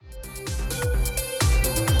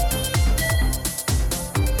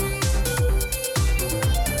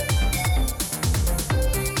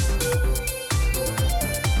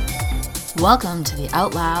Welcome to the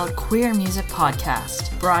Out Loud Queer Music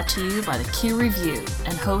Podcast, brought to you by the Q Review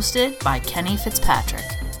and hosted by Kenny Fitzpatrick.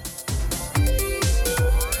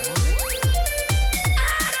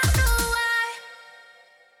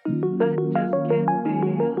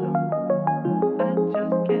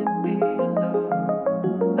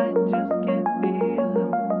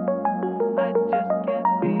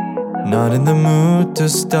 Not in the mood to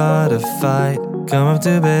start a fight. Come up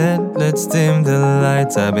to bed, let's dim the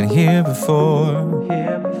lights. I've been here before.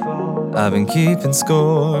 I've been keeping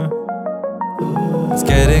score. It's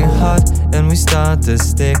getting hot and we start to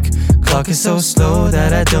stick. Clock is so slow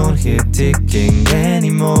that I don't hear ticking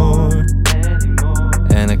anymore.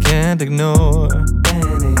 And I can't ignore.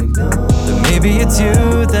 But maybe it's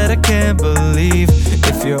you that I can't believe.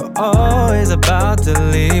 If you're always about to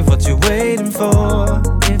leave, what you waiting for?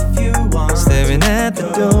 Staring at the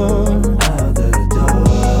door.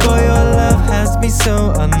 Boy, your love has me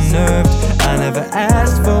so unnerved. I never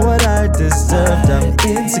asked for what I deserved. I'm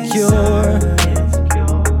insecure.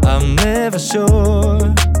 I'm never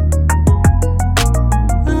sure.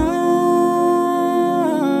 Oh,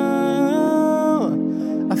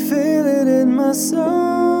 I feel it in my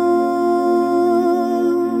soul.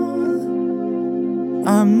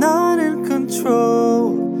 I'm not in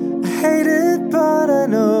control. I hate it, but I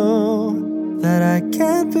know that I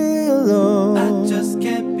can't be alone. I just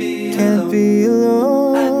can't be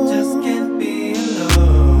alone. I just can't be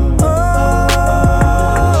alone. Oh,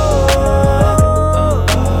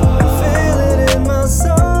 I feel it in my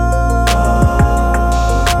soul.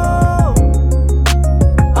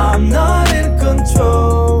 I'm not in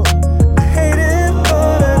control. I hate it,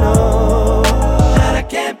 but I know that I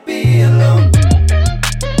can't be alone.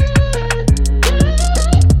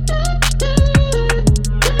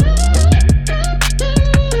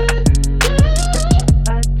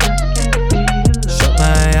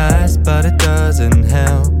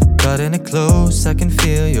 Cutting it close, I can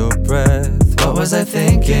feel your breath. What was I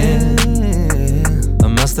thinking? I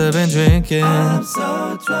must have been drinking. I'm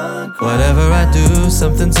so drunk. Whatever I do,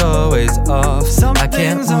 something's always off. I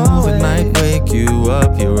can't move, it might wake you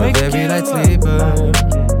up. You're a very light sleeper,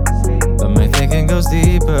 but my thinking goes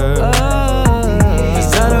deeper.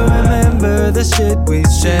 Cause I don't remember the shit we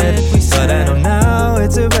said, but I know now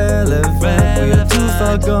it's irrelevant. We are too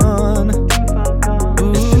far gone.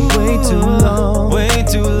 It's been way too long. Way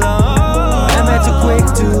too long. Am I too quick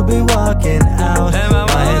to be walking out?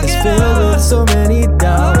 My head is filled with so many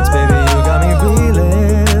doubts. Baby, you got me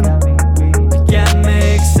reeling. I can't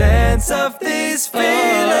make sense of these feelings.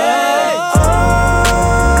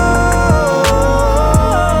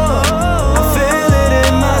 I feel it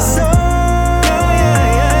in my soul.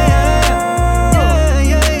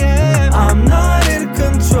 I'm not in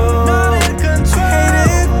control.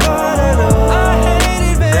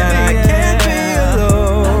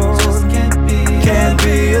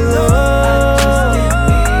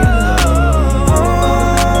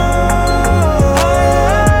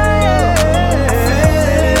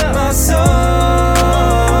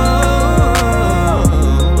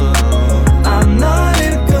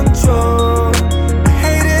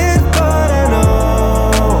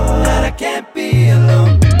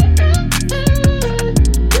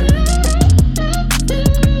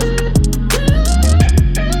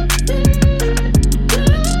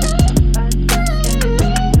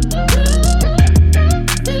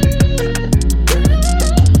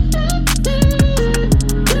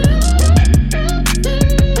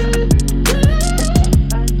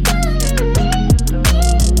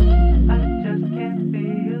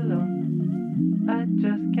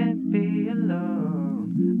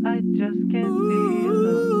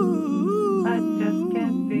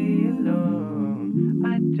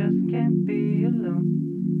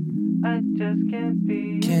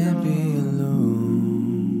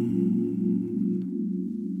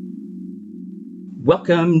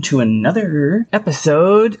 Welcome to another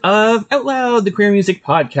episode of Out Loud, the Queer Music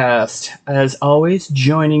Podcast. As always,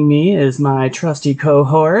 joining me is my trusty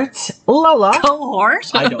cohort, Lola. Cohort?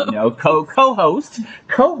 I don't know. Co-host.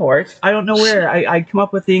 Cohort. I don't know where. I come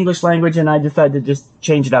up with the English language and I decide to just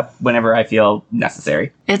change it up whenever I feel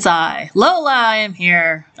necessary. It's I, Lola. I am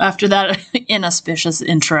here. After that inauspicious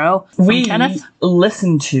intro from Kenneth.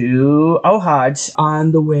 Listened to Ohad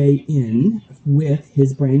on the way in with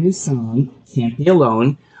his brand new song, Can't Be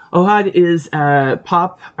Alone. Ohad is a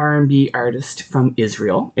pop R&B artist from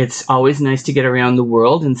Israel. It's always nice to get around the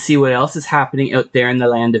world and see what else is happening out there in the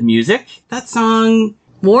land of music. That song...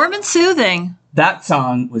 Warm and soothing. That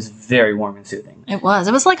song was very warm and soothing. It was.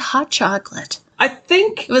 It was like hot chocolate. I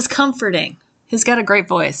think... It was comforting. He's got a great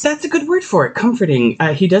voice. That's a good word for it. Comforting.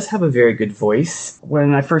 He does have a very good voice.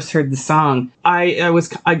 When I first heard the song, I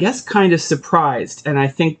was, I guess, kind of surprised. And I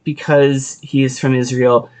think because he is from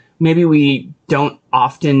Israel, maybe we don't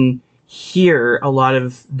often hear a lot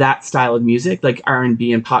of that style of music, like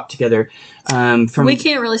R&B and pop together. We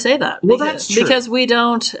can't really say that. Well, that's true. Because we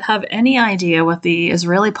don't have any idea what the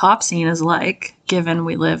Israeli pop scene is like, given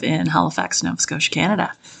we live in Halifax, Nova Scotia,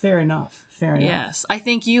 Canada. Fair enough. Yes. I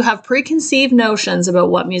think you have preconceived notions about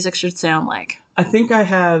what music should sound like. I think I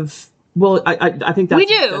have. Well, I think that's, we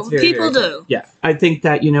do. That's very, People very do. Yeah, I think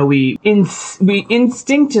that we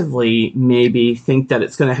instinctively maybe think that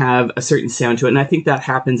it's going to have a certain sound to it, and I think that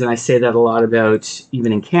happens. And I say that a lot about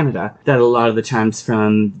even in Canada. That a lot of the times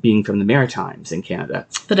from being from the Maritimes in Canada,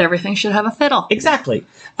 that everything should have a fiddle. Exactly,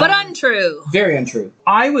 but untrue. Very untrue.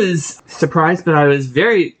 I was surprised, but I was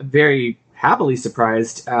very, very happily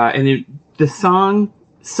surprised, and the song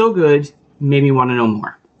so good made me want to know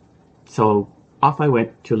more. So off I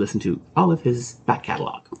went to listen to all of his back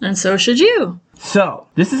catalog. And so should you. So,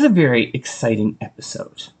 this is a very exciting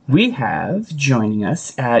episode. We have joining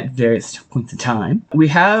us at various points in time. We're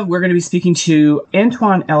going to be speaking to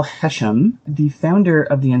Antoine El-Hesham, the founder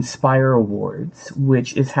of the Inspire Awards,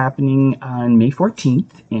 which is happening on May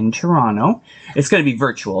 14th in Toronto. It's going to be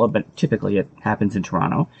virtual, but typically it happens in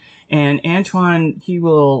Toronto. And Antoine, he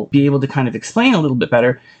will be able to kind of explain a little bit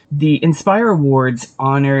better. The Inspire Awards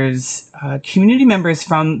honors community members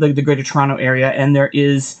from the Greater Toronto area, and there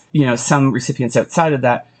is, some recipients outside of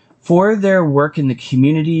that for their work in the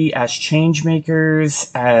community as change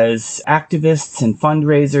makers, as activists and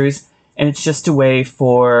fundraisers. And it's just a way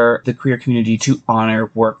for the queer community to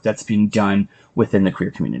honor work that's being done within the queer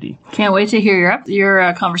community. Can't wait to hear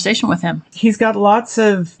your conversation with him. He's got lots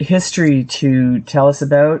of history to tell us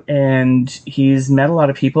about, and he's met a lot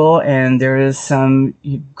of people, and there is some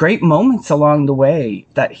great moments along the way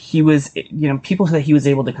that he was, people that he was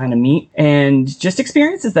able to kind of meet, and just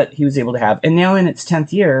experiences that he was able to have. And now in its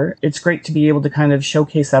 10th year, it's great to be able to kind of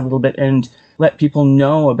showcase that a little bit and let people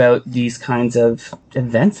know about these kinds of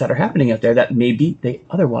events that are happening out there that maybe they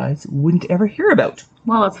otherwise wouldn't ever hear about.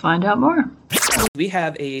 Well, let's find out more. We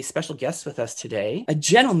have a special guest with us today, a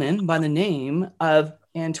gentleman by the name of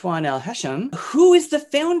Antoine El-Hesham, who is the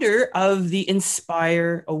founder of the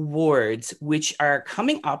Inspire Awards, which are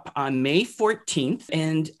coming up on May 14th.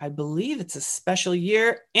 And I believe it's a special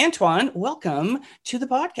year. Antoine, welcome to the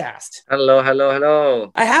podcast.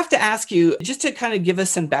 Hello. I have to ask you, just to kind of give us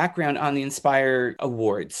some background on the Inspire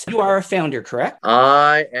Awards. You are a founder, correct?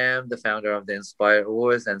 I am the founder of the Inspire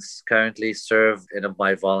Awards and currently serve in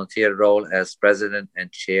my volunteer role as president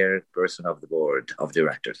and chairperson of the board of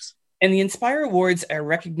directors. And the Inspire Awards are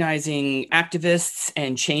recognizing activists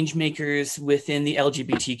and change makers within the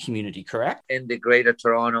LGBT community, correct? In the Greater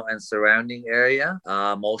Toronto and surrounding area,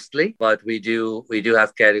 mostly, but we do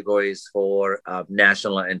have categories for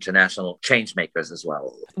national and international change makers as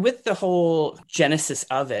well. With the whole genesis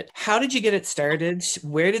of it, how did you get it started?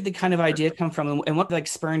 Where did the kind of idea come from, and what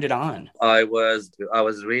spurred it on? I was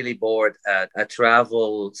really bored at a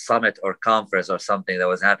travel summit or conference or something that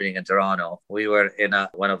was happening in Toronto. We were in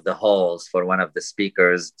one of the halls for one of the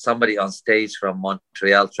speakers. Somebody on stage from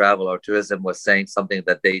Montreal Travel or Tourism was saying something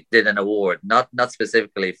that they did an award, not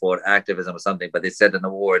specifically for activism or something, but they said an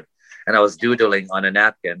award. And I was doodling on a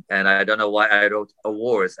napkin, and I don't know why I wrote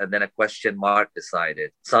awards, and then a question mark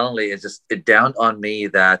decided. Suddenly, it dawned on me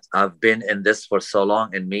that I've been in this for so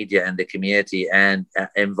long in media and the community and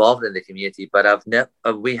involved in the community, but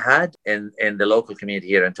we had in the local community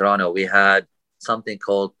here in Toronto, we had something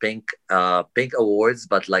called Pink Awards,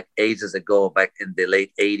 but like ages ago, back in the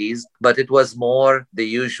late 80s. But it was more the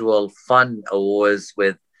usual fun awards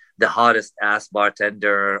with the hottest ass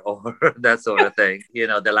bartender or that sort of thing,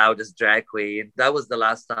 the loudest drag queen. That was the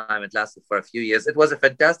last time. It lasted for a few years. It was a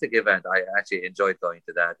fantastic event. I actually enjoyed going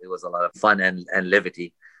to that. It was a lot of fun and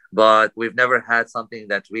levity. But we've never had something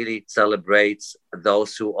that really celebrates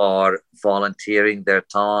those who are volunteering their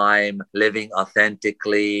time, living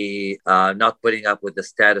authentically, not putting up with the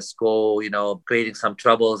status quo, creating some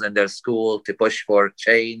troubles in their school to push for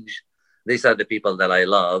change. These are the people that I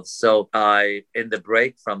love. So in the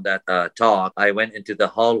break from that talk, I went into the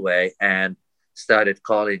hallway and started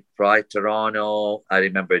calling Pride Toronto. I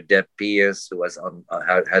remember Deb Pierce, who was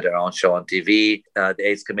had her own show on TV, the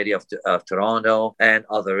AIDS Committee of Toronto, and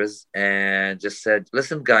others, and just said,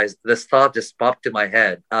 listen, guys, this thought just popped to my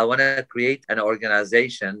head. I want to create an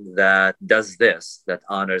organization that does this, that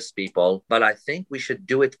honors people, but I think we should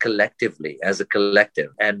do it collectively, as a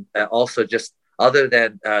collective, and also just other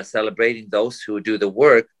than celebrating those who do the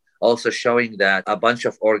work, also showing that a bunch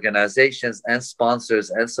of organizations and sponsors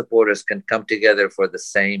and supporters can come together for the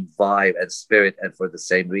same vibe and spirit and for the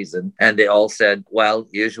same reason. And they all said, well,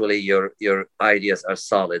 usually your ideas are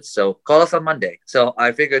solid, so call us on Monday. So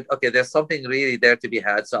I figured, okay, there's something really there to be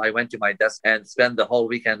had. So I went to my desk and spent the whole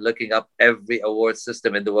weekend looking up every award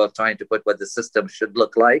system in the world, trying to put what the system should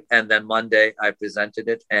look like. And then Monday I presented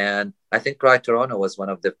it, and I think Pride Toronto was one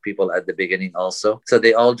of the people at the beginning also. So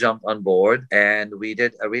they all jumped on board, and we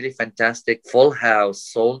did a really fantastic full house,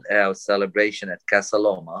 sold out celebration at Casa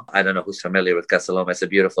Loma. I don't know who's familiar with Casa Loma. It's a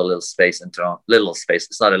beautiful little space in Toronto. Little space.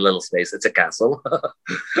 It's not a little space. It's a castle.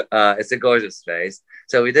 It's a gorgeous space.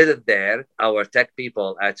 So we did it there. Our tech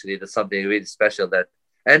people actually did something really special that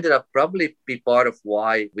ended up probably be part of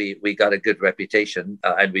why we got a good reputation,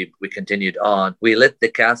 and we continued on. We lit the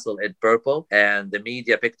castle in purple, and the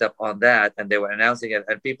media picked up on that, and they were announcing it,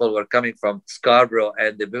 and people were coming from Scarborough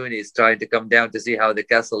and the boonies trying to come down to see how the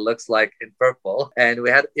castle looks like in purple. And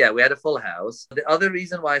we had a full house. The other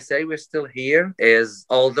reason why I say we're still here is,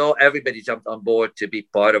 although everybody jumped on board to be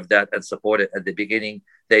part of that and support it at the beginning,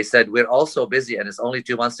 they said, we're all so busy and it's only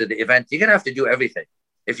 2 months to the event. You're going to have to do everything.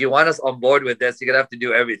 If you want us on board with this, you're going to have to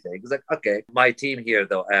do everything. It's like, okay. My team here,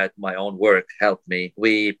 though, at my own work helped me.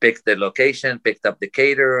 We picked the location, picked up the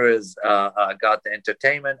caterers, got the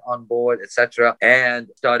entertainment on board, etc., and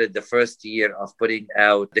started the first year of putting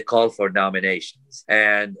out the call for nominations.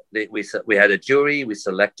 And we had a jury. We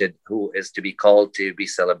selected who is to be called to be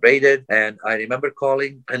celebrated. And I remember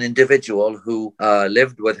calling an individual who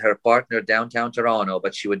lived with her partner downtown Toronto,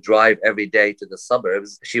 but she would drive every day to the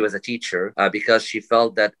suburbs. She was a teacher because she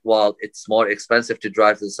felt that while it's more expensive to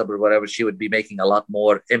drive to the suburb, whatever, she would be making a lot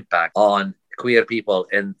more impact on queer people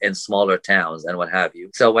in smaller towns and what have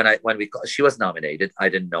you. So she was nominated. I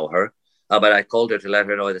didn't know her. But I called her to let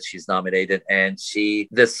her know that she's nominated, and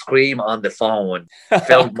the scream on the phone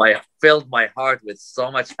filled my heart with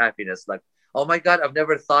so much happiness. Like, oh my God, I've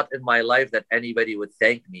never thought in my life that anybody would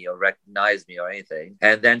thank me or recognize me or anything.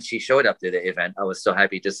 And then she showed up to the event. I was so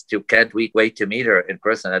happy can't wait to meet her in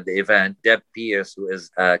person at the event. Deb Pierce, who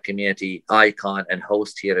is a community icon and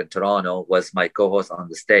host here in Toronto, was my co-host on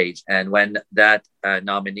the stage. And when that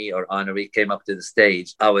nominee or honoree came up to the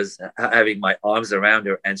stage, I was having my arms around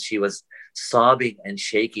her, and she was sobbing and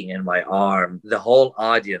shaking in my arm. The whole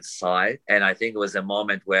audience saw it. And I think it was a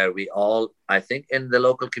moment where we all, I think in the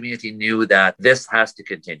local community, knew that this has to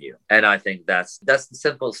continue. And I think that's the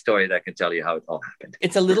simple story that I can tell you how it all happened.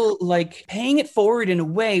 It's a little like paying it forward in a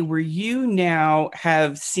way where you now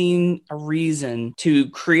have seen a reason to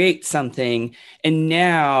create something. And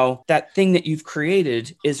now that thing that you've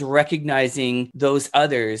created is recognizing those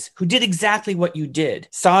others who did exactly what you did.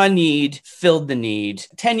 Saw a need, filled the need.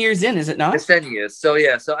 10 years in, is it not? It's 10 years. So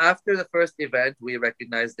after the first event, we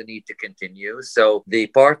recognized the need to continue. So the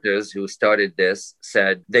partners who started this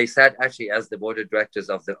they sat actually as the board of directors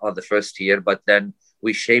of the first year, but then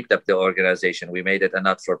we shaped up the organization. We made it a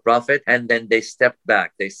not-for-profit, and then they stepped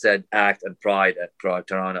back. They said ACT and Pride at Pride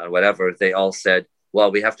Toronto and whatever. They all said,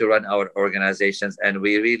 well, we have to run our organizations, and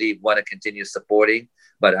we really want to continue supporting.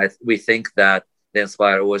 But we think that the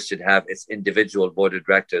Inspire Awards should have its individual board of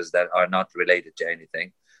directors that are not related to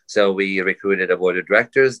anything. So we recruited a board of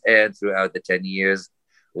directors, and throughout the 10 years,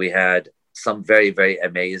 we had some very, very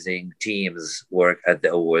amazing teams work at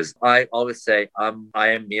the awards. I always say I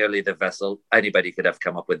am merely the vessel. Anybody could have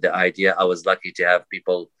come up with the idea. I was lucky to have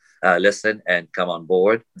people listen and come on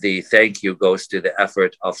board. The thank you goes to the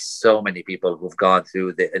effort of so many people who've gone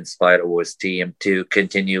through the Inspire Awards team to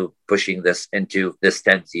continue pushing this into this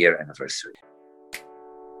 10th year anniversary.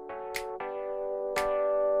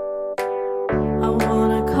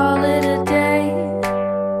 Call it a day,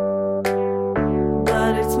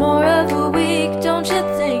 but it's more of a week, don't you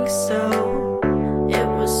think so? It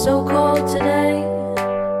was so cold today,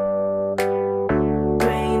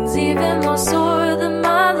 brain's even more sore than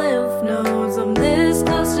my lymph nodes. I'm this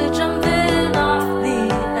close to jumping off the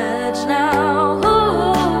edge now.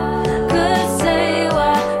 Who could say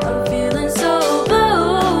why I'm feeling so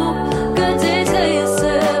blue? Good to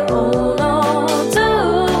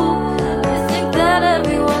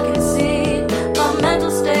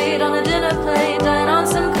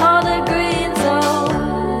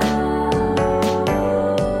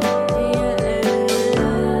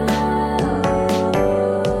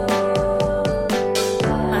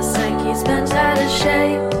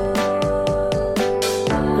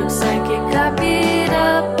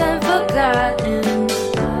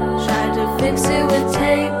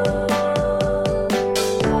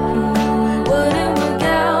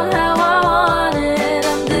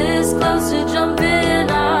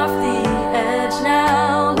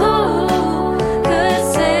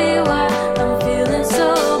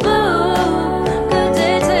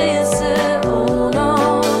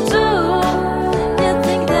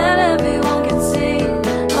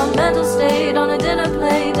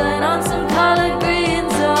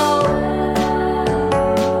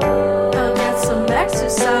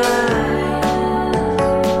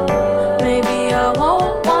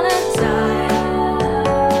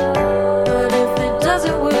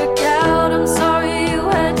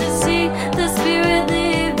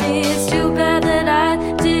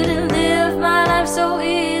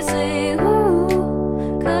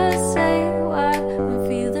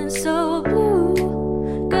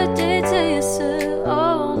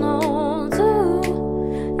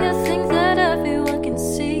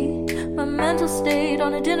state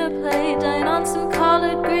on a dinner plate, dying on some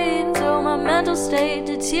collard greens. Oh, my mental state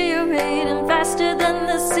deteriorating faster than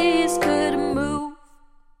the seas could move.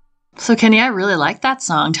 So, Kenny, I really like that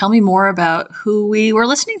song. Tell me more about who we were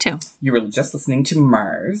listening to. You were just listening to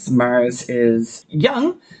Mars. Mars is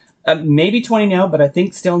young, maybe 20 now, but I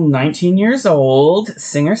think still 19 years old.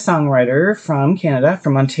 Singer-songwriter from Canada,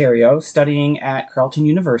 from Ontario, studying at Carleton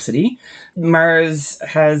University. Mars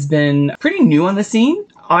has been pretty new on the scene.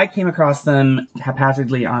 I came across them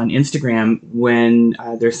haphazardly on Instagram when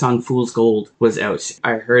their song Fool's Gold was out.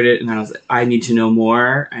 I heard it and I was like, I need to know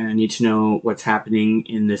more and I need to know what's happening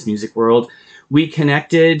in this music world. We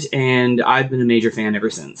connected and I've been a major fan ever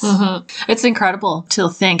since. Mm-hmm. It's incredible to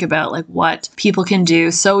think about like what people can do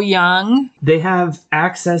so young. They have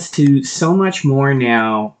access to so much more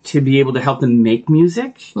now to be able to help them make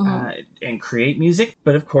music and create music.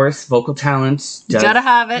 But of course, vocal talent does, gotta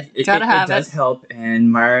have it. It does help, and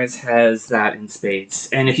Mars has that in spades.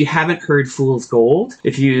 And if you haven't heard Fool's Gold,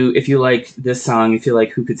 if you like this song, if you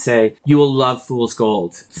like Who Could Say, you will love Fool's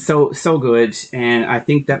Gold. So good. And I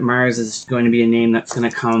think that Mars is going to be a name that's going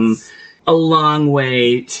to come a long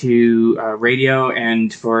way to radio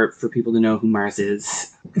and for people to know who Mars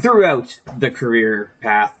is throughout the career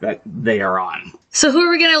path that they are on. So who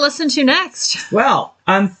are we going to listen to next? Well,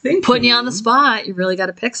 I'm thinking... Putting you on the spot. You really got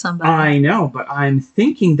to pick somebody. I know, but I'm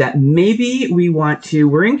thinking that maybe we want to...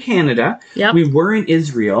 We're in Canada. Yep. We were in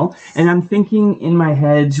Israel. And I'm thinking in my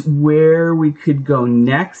head where we could go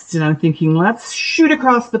next. And I'm thinking, let's shoot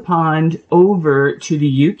across the pond over to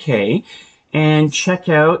the UK and check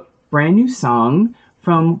out brand new song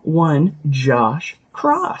from one Josh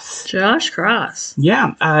Cross. Josh Cross.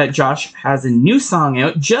 Yeah, Josh has a new song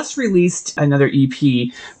out, just released another EP,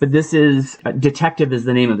 but this is Detective is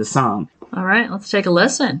the name of the song. All right, let's take a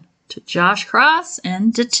listen to Josh Cross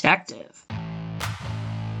and Detective.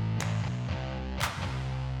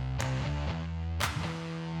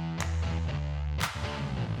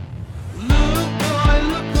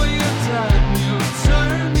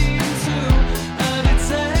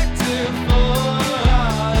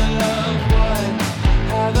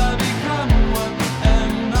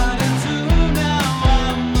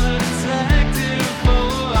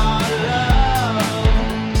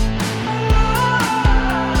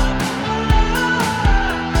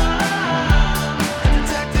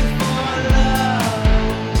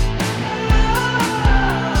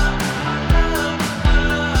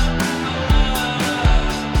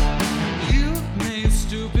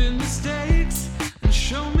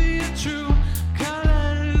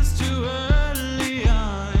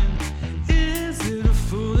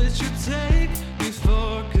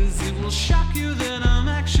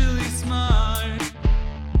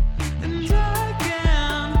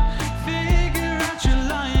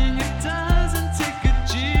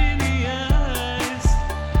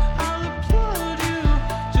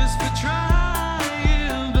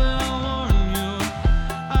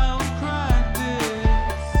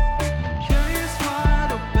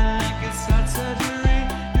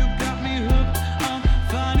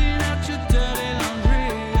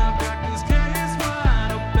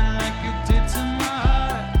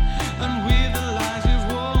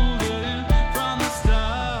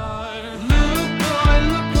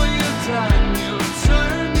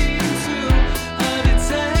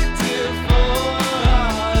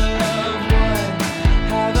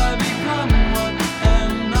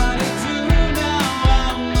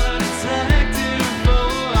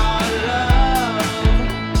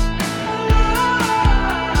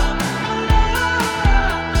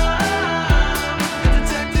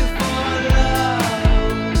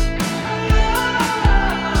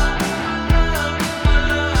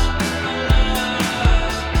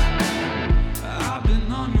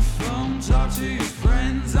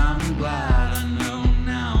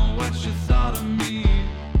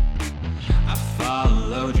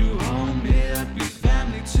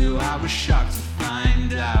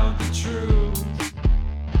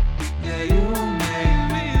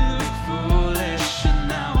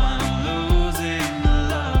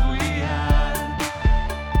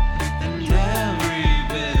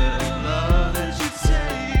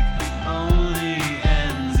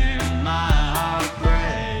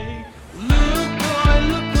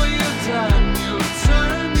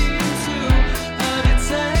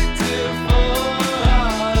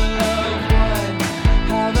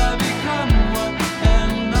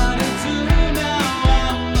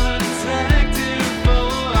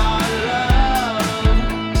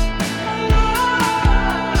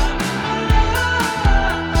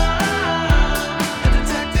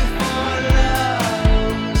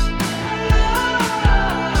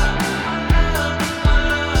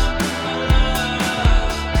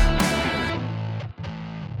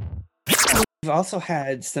 also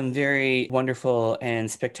had some very wonderful and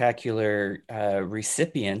spectacular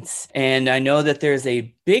recipients. And I know that there's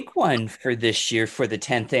a big one for this year for the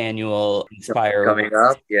 10th annual Inspire coming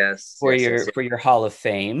Awards up. Yes, for yes. your Hall of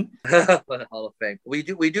Fame. Hall of Fame. We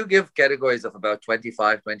do give categories of about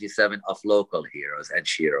 25, 27 of local heroes and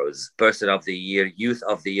sheroes. Person of the year, youth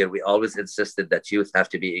of the year. We always insisted that youth have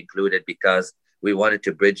to be included because we wanted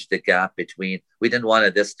to bridge the gap between, we didn't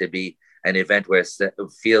want this to be an event where it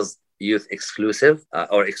feels youth exclusive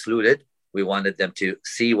or excluded. We wanted them to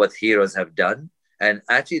see what heroes have done. And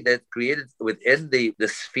actually that created within the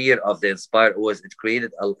sphere of the Inspire Awards, it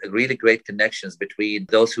created a really great connections between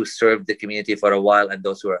those who served the community for a while and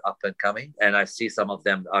those who are up and coming. And I see some of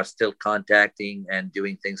them are still contacting and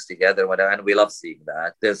doing things together, whatever, and we love seeing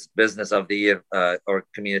that. There's Business of the Year or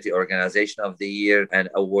Community Organization of the Year, and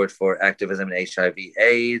award for activism in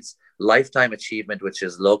HIV/AIDS, Lifetime Achievement, which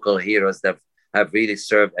is local heroes that have really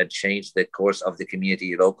served and changed the course of the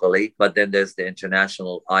community locally. But then there's the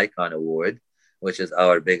International Icon Award, which is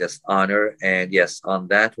our biggest honor. And yes, on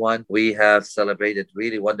that one, we have celebrated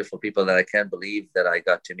really wonderful people that I can't believe that I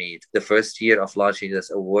got to meet. The first year of launching this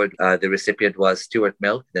award, the recipient was Stuart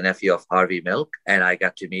Milk, the nephew of Harvey Milk. And I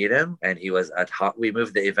got to meet him. And he was we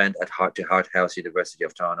moved the event at Heart to Heart House, University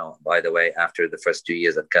of Toronto, by the way, after the first 2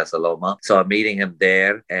 years at Casa Loma. So I'm meeting him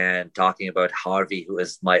there and talking about Harvey, who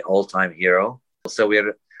is my all-time hero. So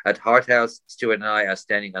we're at Heart House. Stuart and I are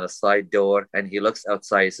standing on a side door, and he looks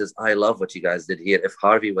outside. He says, I love what you guys did here. If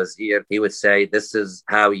Harvey was here, he would say, this is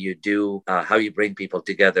how you do, how you bring people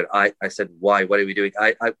together. I said, why? What are we doing?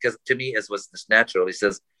 Because to me, it was just natural. He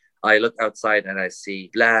says, I look outside and I see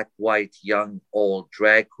black, white, young, old,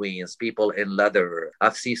 drag queens, people in leather.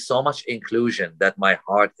 I've seen so much inclusion that my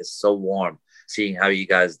heart is so warm seeing how you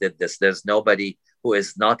guys did this. There's nobody who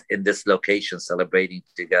is not in this location celebrating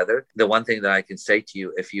together. The one thing that I can say to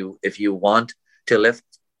you, if you want to lift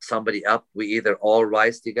somebody up, we either all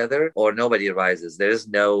rise together or nobody rises. There is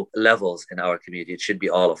no levels in our community. It should be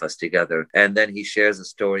all of us together. And then he shares a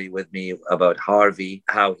story with me about Harvey,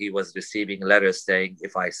 how he was receiving letters saying,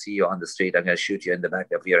 if I see you on the street, I'm going to shoot you in the back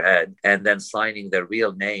of your head. And then signing their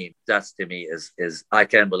real name. That's to me is I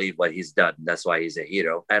can't believe what he's done. That's why he's a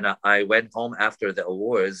hero. And I went home after the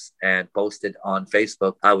awards and posted on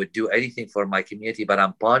Facebook, I would do anything for my community, but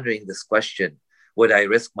I'm pondering this question. Would I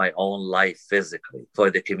risk my own life physically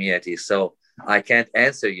for the community? So I can't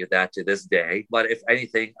answer you that to this day. But if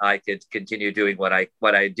anything, I could continue doing what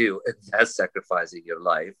I do, and that's sacrificing your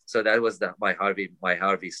life. So that was my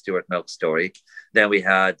Harvey Stuart Milk story. Then we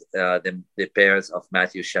had the pairs of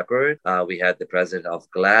Matthew Shepard. We had the president of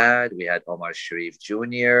GLAAD. We had Omar Sharif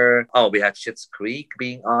Jr. Oh, we had Schitt's Creek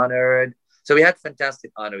being honored. So we had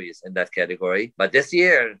fantastic honorees in that category. But this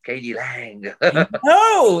year, Katie Lang.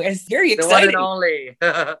 Oh, it's very exciting. The one and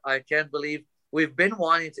only. I can't believe we've been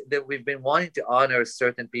wanting to honor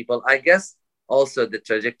certain people. I guess also the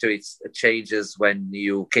trajectory changes when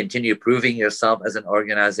you continue proving yourself as an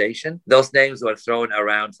organization. Those names were thrown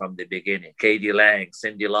around from the beginning. Katie Lang,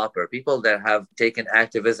 Cyndi Lauper, people that have taken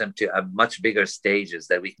activism to a much bigger stages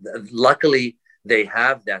that luckily they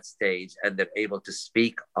have that stage and they're able to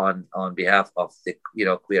speak on behalf of the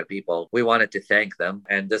queer people. We wanted to thank them,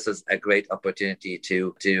 and this is a great opportunity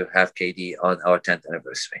to have Katie on our 10th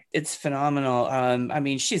anniversary. It's phenomenal. I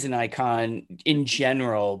mean, she's an icon in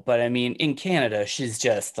general, but I mean, in Canada, she's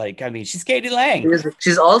just she's Katie Lang.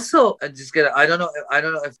 She's also I don't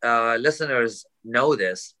know if listeners know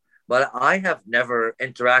this, but I have never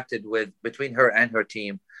interacted between her and her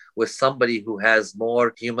team with somebody who has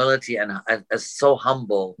more humility and is so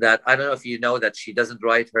humble that I don't know if you know that she doesn't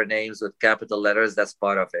write her names with capital letters. That's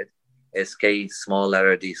part of it. It's K small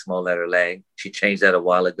letter D small letter Lang. She changed that a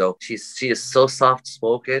while ago. She is so soft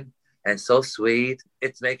spoken and so sweet.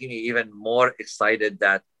 It's making me even more excited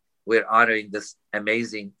that we're honoring this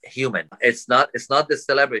amazing human. It's not the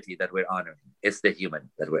celebrity that we're honoring. It's the human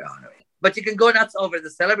that we're honoring. But you can go nuts over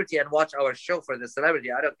the celebrity and watch our show for the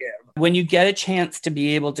celebrity. I don't care. When you get a chance to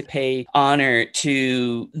be able to pay honor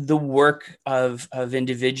to the work of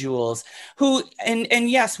individuals who, and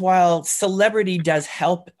yes, while celebrity does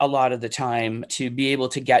help a lot of the time to be able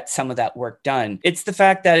to get some of that work done, it's the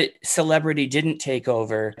fact that celebrity didn't take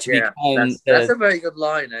over to become. That's a very good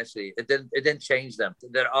line, actually. It didn't change them.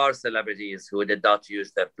 There are celebrities who did not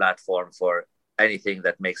use their platform for anything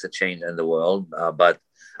that makes a change in the world. But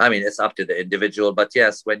I mean, it's up to the individual. But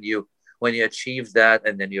yes, when you when you achieve that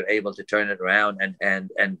and then you're able to turn it around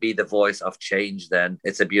and be the voice of change, then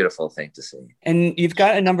it's a beautiful thing to see. And you've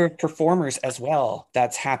got a number of performers as well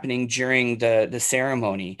that's happening during the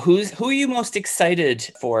ceremony. Who are you most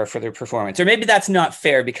excited for their performance? Or maybe that's not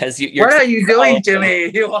fair because you're what are you doing to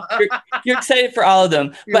me? You're excited for all of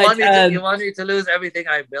them. You want me to lose everything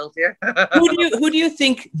I built here? Who do you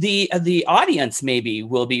think the audience maybe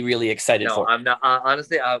will be really excited for? No, I'm not.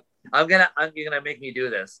 Honestly, you're gonna make me do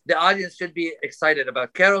this. The audience should be excited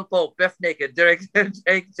about Carol Pope, Biff Naked,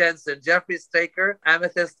 Jake Jensen, Jeffrey Staker,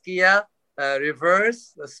 Amethyst Kia,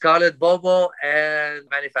 Reverse, Scarlet Bobo, and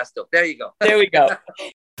Manifesto. There you go. There we go.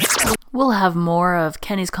 We'll have more of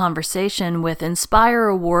Kenny's conversation with Inspire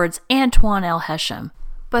Awards Antoine L. Hesham.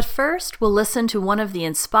 But first, we'll listen to one of the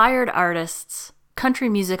inspired artists, country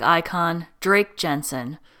music icon Drake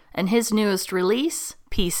Jensen, and his newest release,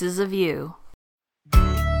 Pieces of You.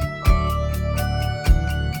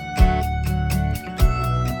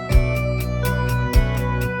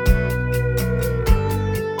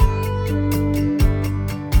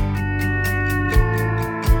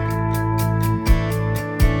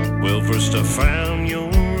 Well, first I found your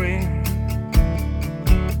ring,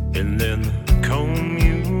 and then the comb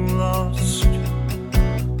you lost,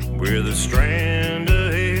 with a strand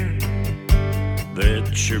of hair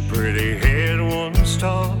that your pretty head once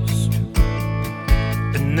tossed.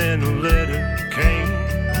 And then a letter came,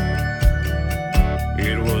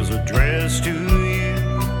 it was addressed to you.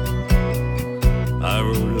 I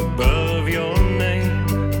wrote above your name,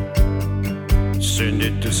 send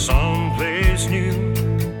it to someplace new.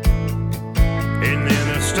 And then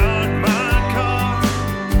I start my car,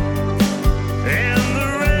 and the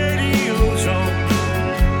radio's on,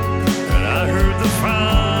 and I heard the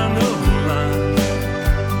final line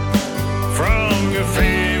from your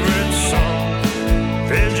favorite song.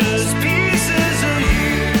 They're just pieces of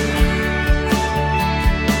you,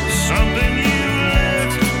 something you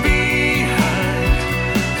left behind.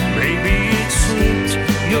 Maybe it slipped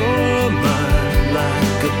your mind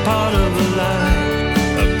like a part of a lie,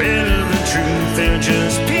 a bit of the truth. They're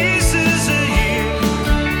just pieces of you,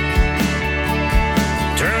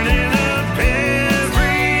 turning up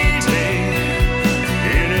every day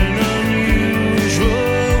in an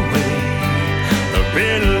unusual way. A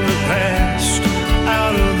bit of the past,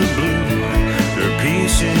 out of the blue, they're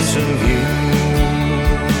pieces of you.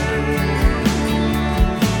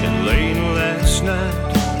 And late last night,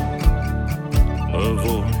 a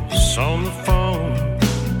voice on the phone,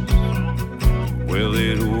 well,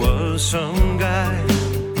 it was some guy.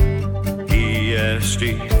 He asked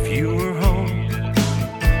if you were home,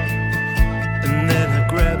 and then I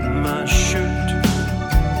grabbed my shirt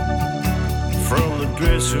from the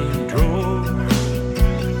dresser drawer,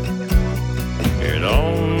 and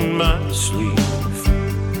on my sleeve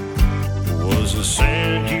was the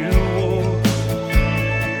scent you wore,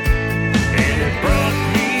 and it brought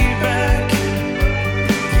me back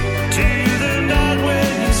to the night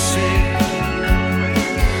when you said,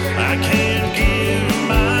 I can't give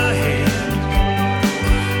my hand,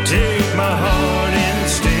 take my heart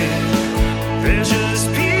instead. They're just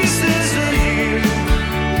pieces of you,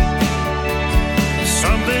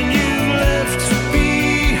 something you left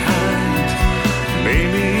behind.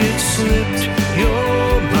 Maybe it slipped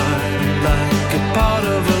your mind like a part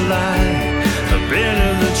of a lie, a bit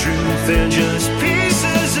of the truth. They're just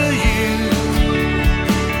pieces of you,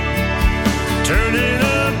 turning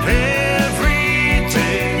up every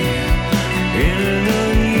day in an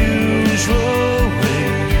unusual way.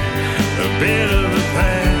 A bit of the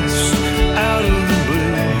past, out of the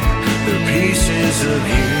blue, they're pieces of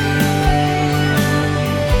you.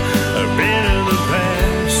 A bit of the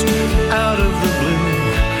past, out of the blue,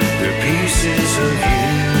 they're pieces of you.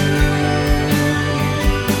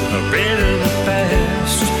 A bit of the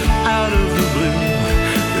past, out of the blue,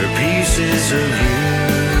 they're pieces of you.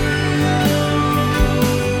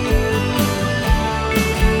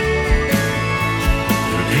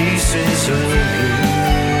 Pieces of you.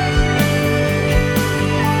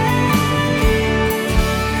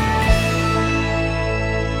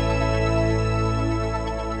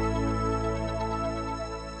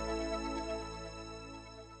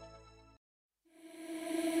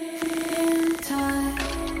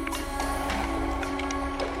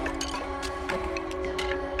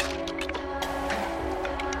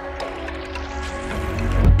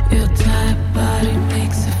 Your tight body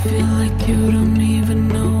makes it feel like you don't even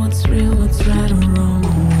know what's real, what's right or wrong, or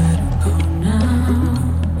where to go now.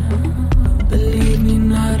 Believe me,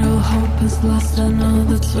 not all hope is lost. I know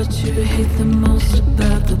that's what you hate the most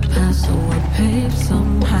about the past, so we're paved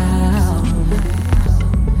somehow.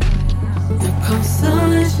 The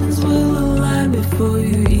constellations will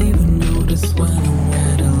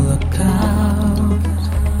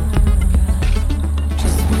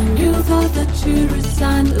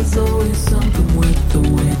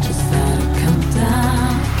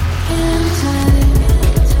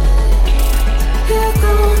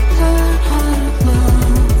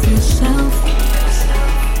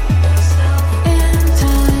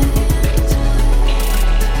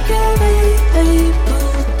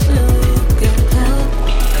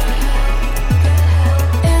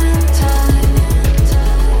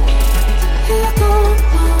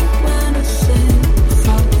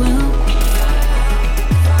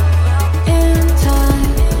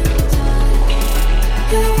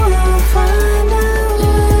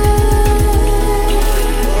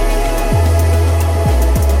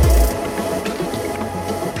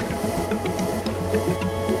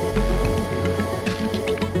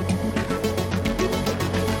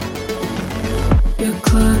Your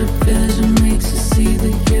clouded vision makes you see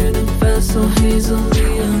the universe so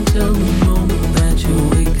hazily until the moment that you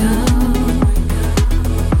wake up.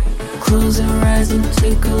 Close your eyes and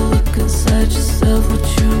take a look inside yourself. What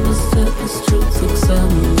you must have this truth looks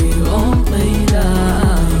suddenly all made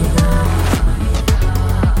up.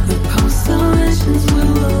 The constellations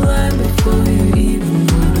will align before you even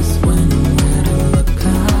notice when and where to look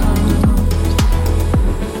out.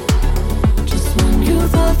 Just when you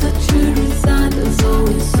thought that you'd resigned, there's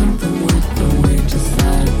always something with the way just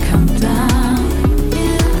let it come down.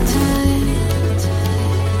 In time,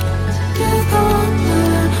 you're gonna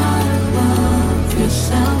learn how to love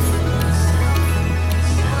yourself.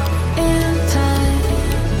 In time,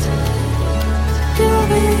 you'll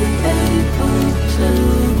be able to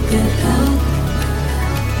get help.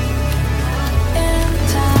 In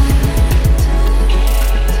time,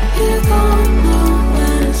 you're gonna know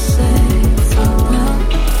when to say farewell.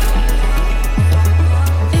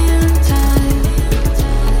 In time,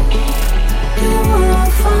 you will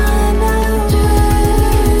find out.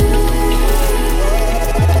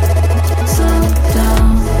 Slow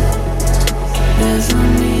down, there's no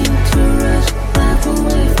need to rush life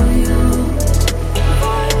away for you.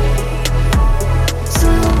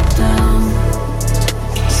 Slow down,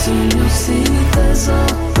 soon you'll see there's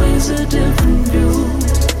always a different view.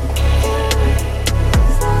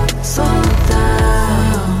 Slow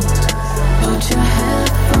down, put your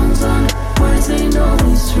headphones on, words ain't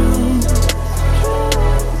always true.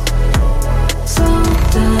 Slow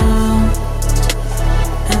down,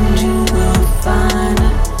 and you will find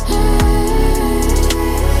it.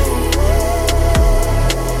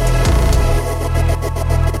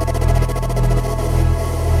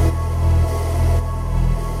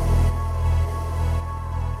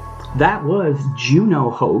 That was Juno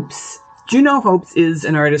Hopes. Juno Hopes is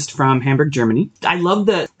an artist from Hamburg, Germany. I love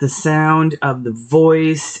the sound of the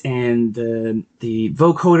voice and the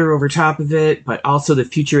vocoder over top of it, but also the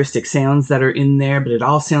futuristic sounds that are in there. But it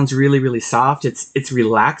all sounds really, really soft. It's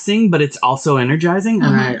relaxing, but it's also energizing,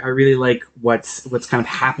 and I really like what's kind of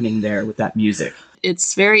happening there with that music.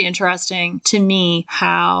 It's very interesting to me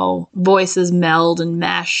how voices meld and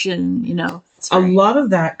mesh, and A lot of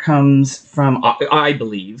that comes from, I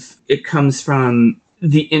believe, it comes from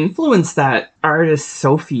the influence that artist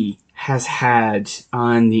Sophie has had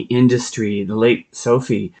on the industry, the late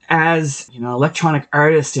Sophie, as electronic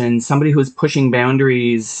artist and somebody who's pushing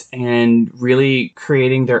boundaries and really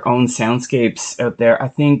creating their own soundscapes out there. I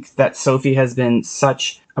think that Sophie has been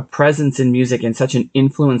such a presence in music and such an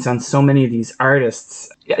influence on so many of these artists.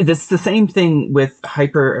 It's the same thing with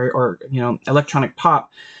hyper or electronic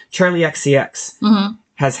pop. Charlie XCX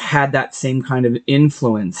has had that same kind of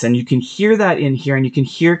influence, and you can hear that in here, and you can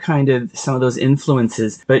hear kind of some of those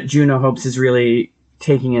influences, but Juno Hopes is really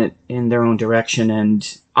taking it in their own direction,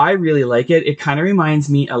 and I really like it. It kind of reminds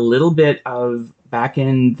me a little bit of back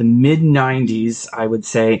in the mid-90s, I would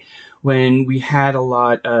say, when we had a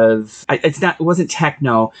lot of, it wasn't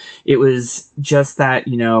techno, it was just that,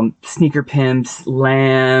 Sneaker Pimps,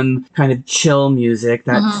 Lamb, kind of chill music,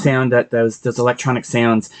 that sound, those electronic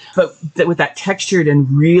sounds, but with that textured and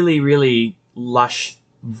really, really lush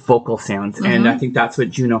vocal sounds. And I think that's what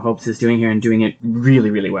Juno Hopes is doing here, and doing it really,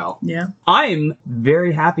 really well. Yeah. I'm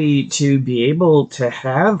very happy to be able to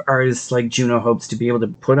have artists like Juno Hopes to be able to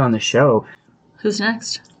put on the show. Who's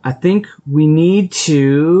next? I think we need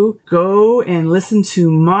to go and listen to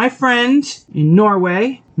my friend in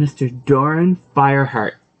Norway, Mr. Doran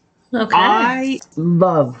Fireheart. Okay. I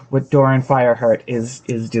love what Doran Fireheart is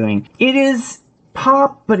doing. It is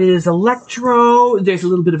pop, but it is electro. There's a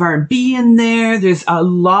little bit of R&B in there. There's a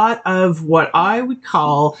lot of what I would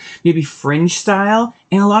call maybe fringe style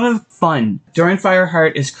and a lot of fun. Doran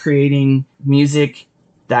Fireheart is creating music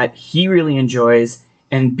that he really enjoys,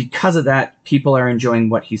 and because of that, people are enjoying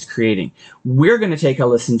what he's creating. We're going to take a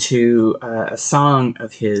listen to a song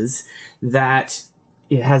of his that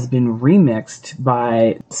it has been remixed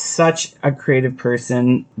by such a creative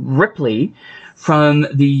person, Ripley, from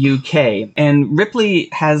the UK. And Ripley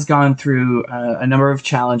has gone through a number of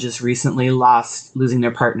challenges recently, losing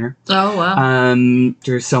their partner. Oh, wow.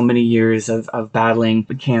 After so many years of battling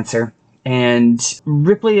cancer. And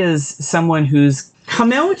Ripley is someone who's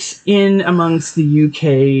come out in amongst the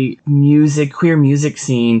UK queer music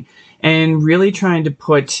scene, and really trying to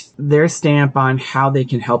put their stamp on how they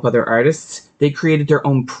can help other artists. They created their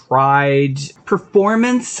own Pride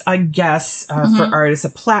performance, I guess, for artists, a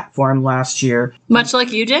platform last year. Much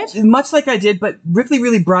like you did? Much like I did, but Ripley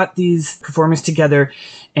really brought these performers together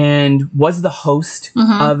and was the host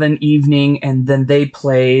of an evening, and then they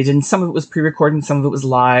played, and some of it was pre-recorded and some of it was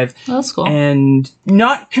live. Oh, that's cool. And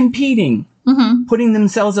not competing putting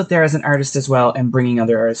themselves out there as an artist as well and bringing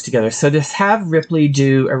other artists together. So to have Ripley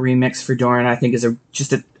do a remix for Doran, I think is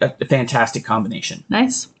just a fantastic combination.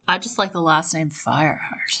 Nice. I just like the last name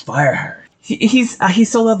Fireheart. Fireheart. He's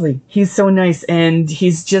so lovely. He's so nice, and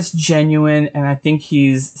he's just genuine. And I think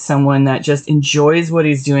he's someone that just enjoys what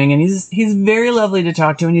he's doing, and he's very lovely to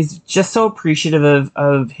talk to, and he's just so appreciative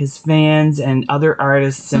of his fans and other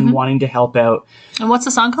artists and wanting to help out. And what's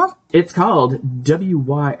the song called? It's called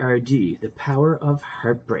WYRD, The Power of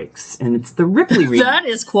Heartbreaks, and it's the Ripley remix. That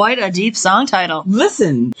is quite a deep song title.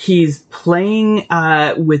 Listen, he's playing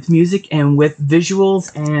with music and with visuals,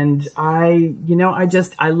 and I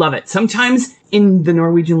love it. Sometimes in the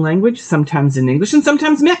Norwegian language, sometimes in English, and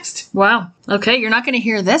sometimes mixed. Wow. Okay, you're not going to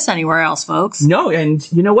hear this anywhere else, folks. No, and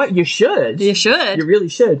you know what? You should. You should. You really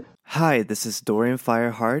should. Hi, this is Dorian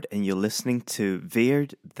Fireheart, and you're listening to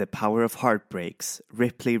Veered, The Power of Heartbreaks,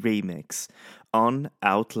 Ripley Remix, on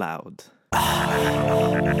Out Loud.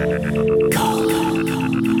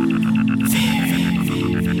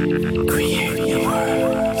 Create your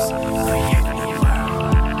words. Create your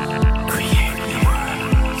words. Create your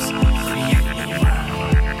words. Create your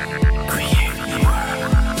words. Create your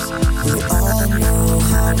words. We all know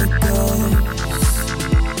how it goes.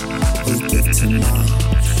 We give too much,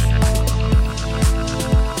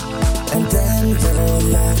 and then we're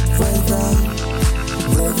left with a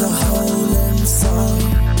hole inside.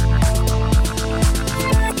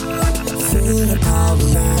 Feel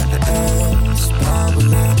powerless,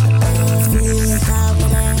 powerless. Feel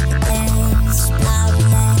powerless,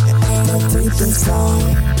 powerless. Deep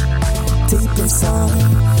inside,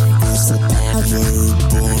 is the power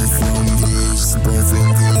born from this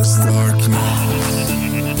darkness.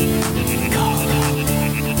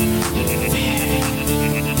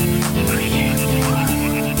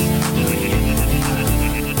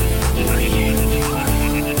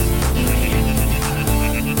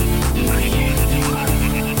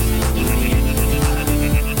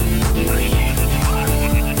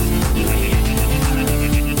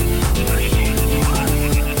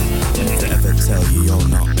 Tell you you're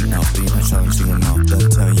not enough, being challenging enough, then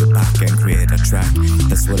turn your back and create a track.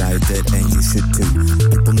 That's what I did, and you should too.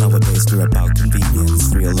 People nowadays care about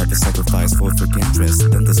convenience. Real love is sacrifice for freak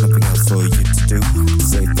interest. Then there's nothing else for you to do.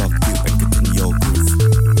 Say fuck you and continue your groove.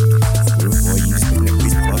 Groove for you, speak like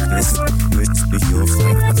we fuck this. Wish to be your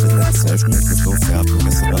flame. After that session, if you go fair,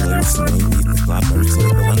 progress of a lyrics, name, even the clap, or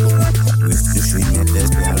table, and wish to see it,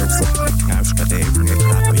 there's the Alex of my couch, that they bring it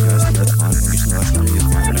up, but you're not on, and you're not on, you're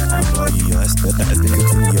fine, and I'm all you are. But as they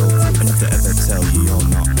continue your groove, and if they ever tell you you're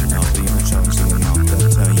not enough, being challenging enough, then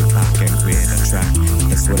turn your back and create a track.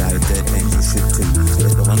 That's what I did, and you should too. So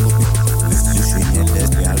it's the one who wish to see it,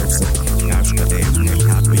 there's the Alex of my couch, that they bring it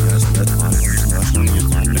up, but you're not on, and you're not on, you're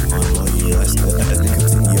fine, and I'm all you are. But as they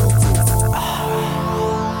continue your groove.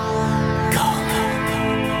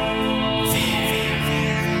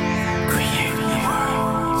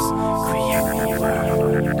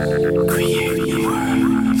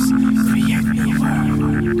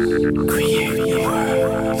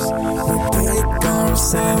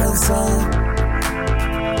 Ourselves up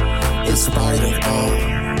in spite of all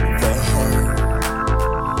the hurt.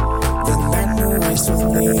 The memories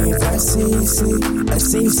will leave as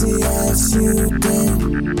easy as you did.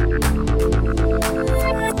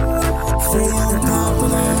 Feel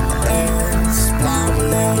powerless,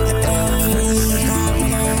 powerless.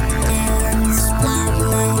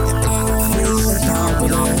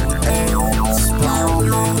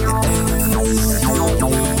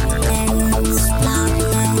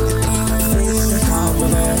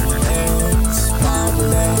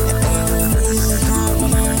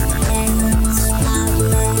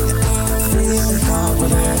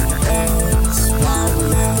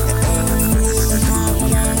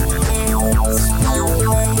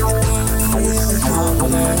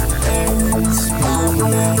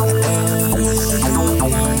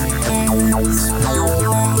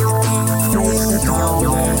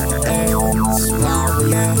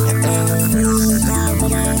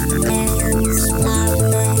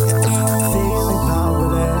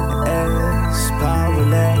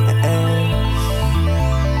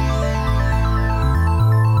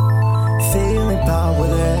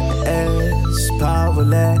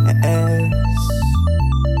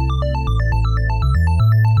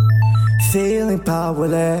 Feeling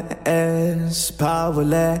powerless,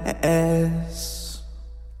 powerless.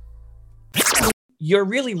 You're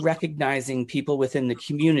really recognizing people within the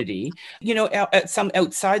community, some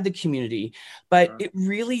outside the community, but it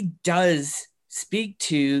really does speak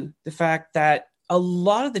to the fact that a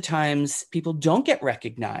lot of the times people don't get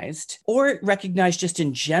recognized or recognized just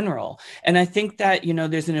in general. And I think that,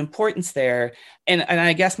 there's an importance there. And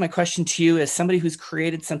I guess my question to you, as somebody who's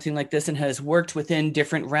created something like this and has worked within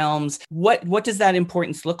different realms, what does that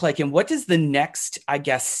importance look like? And what is the next, I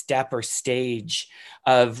guess, step or stage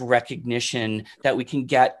of recognition that we can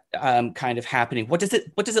get kind of happening? What does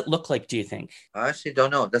it look like, do you think? I actually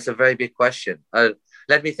don't know. That's a very big question.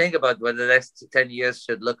 Let me think about what the next 10 years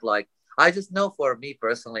should look like. I just know for me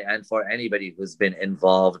personally, and for anybody who's been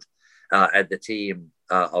involved at the team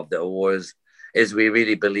of the awards, is we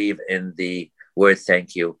really believe in the word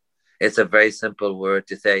thank you. It's a very simple word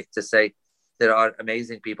to say there are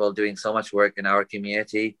amazing people doing so much work in our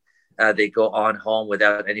community. They go on home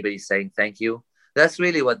without anybody saying thank you. That's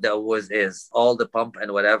really what the awards is. All the pump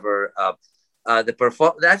and whatever.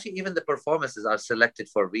 Actually, even the performances are selected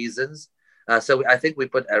for reasons. So I think we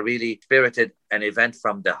put a really spirited an event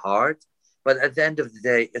from the heart. But at the end of the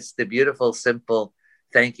day, it's the beautiful, simple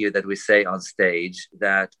thank you that we say on stage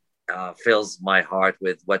that fills my heart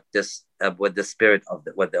with what the spirit of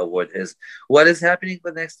what the award is. What is happening for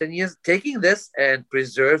the next 10 years? Taking this and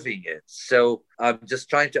preserving it. So I'm just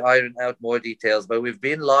trying to iron out more details, but we've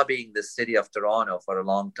been lobbying the city of Toronto for a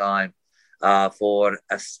long time for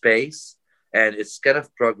a space, and it's kind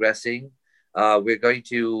of progressing. We're going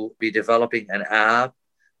to be developing an app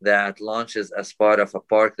that launches as part of a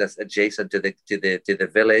park that's adjacent to the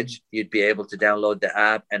village. You'd be able to download the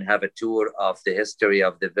app and have a tour of the history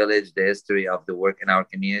of the village, the history of the work in our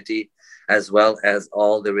community, as well as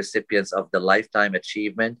all the recipients of the Lifetime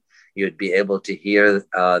Achievement. You'd be able to hear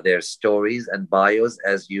their stories and bios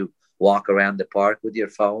as you walk around the park with your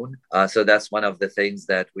phone. So that's one of the things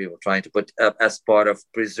that we were trying to put up as part of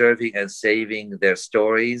preserving and saving their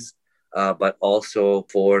stories. But also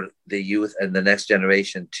for the youth and the next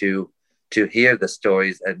generation to hear the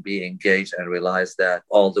stories and be engaged and realize that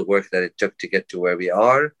all the work that it took to get to where we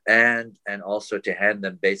are, and also to hand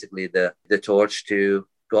them basically the torch to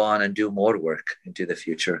go on and do more work into the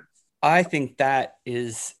future. I think that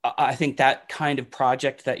kind of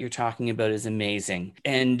project that you're talking about is amazing.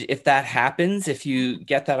 And if that happens, if you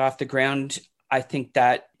get that off the ground, I think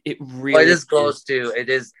that it really it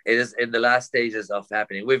is in the last stages of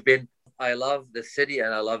happening. I love the city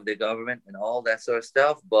and I love the government and all that sort of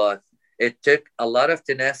stuff, but it took a lot of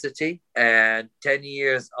tenacity and 10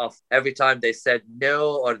 years of every time they said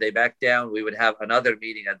no or they backed down, we would have another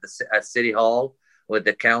meeting at City Hall with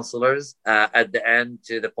the councillors at the end,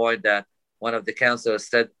 to the point that one of the councillors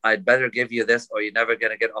said, I'd better give you this or you're never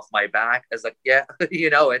going to get off my back. I was like, yeah,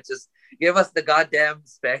 it's just give us the goddamn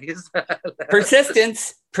space.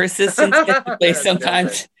 Persistence gets to play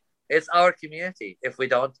sometimes. It's our community. If we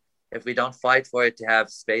don't fight for it to have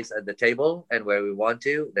space at the table and where we want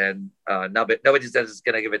to, then nobody's just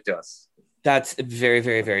going to give it to us. That's very,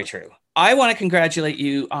 very, very true. I want to congratulate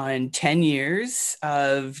you on 10 years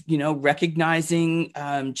of, recognizing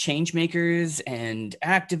change makers and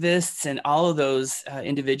activists and all of those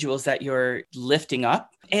individuals that you're lifting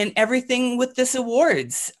up, and everything with this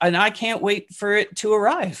awards. And I can't wait for it to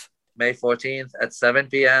arrive. May 14th at 7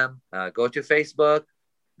 p.m. Go to Facebook.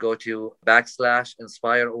 Go to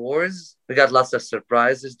 /Inspire Awards. We got lots of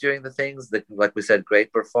surprises during the things. Like we said,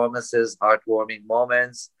 great performances, heartwarming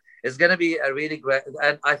moments. It's going to be a really great,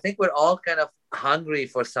 and I think we're all kind of hungry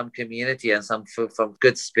for some community and some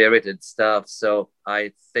good spirited stuff. So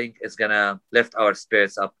I think it's going to lift our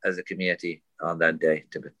spirits up as a community on that day.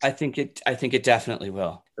 I think it definitely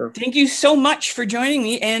will. Sure. Thank you so much for joining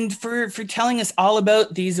me and for telling us all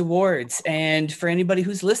about these awards. And for anybody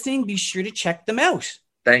who's listening, be sure to check them out.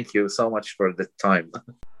 Thank you so much for the time.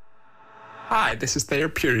 Hi, this is Thayer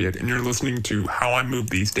Period, and you're listening to How I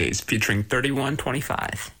Move These Days, featuring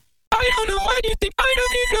 3125. I don't know what you think. I know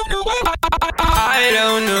you don't know what. I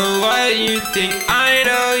don't know what you think. I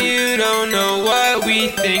know you don't know what we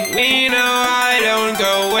think. We know I don't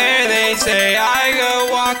go where they say I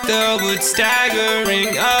go. Walk the woods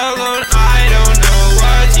staggering alone. I don't know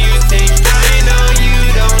what you think. I know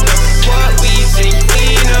you don't know what we think.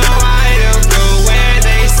 We know I don't go where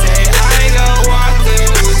they say I go. Walk the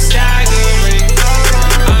woods staggering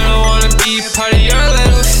alone. I don't wanna be part of your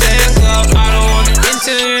little fan club. I don't wanna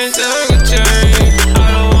enter your circle. I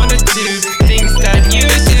don't wanna do the things that you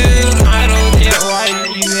do. I don't get why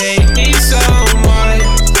you hate me so much.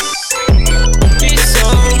 Me so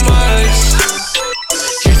much.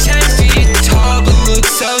 You're 10 feet tall but look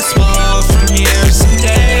so small from here.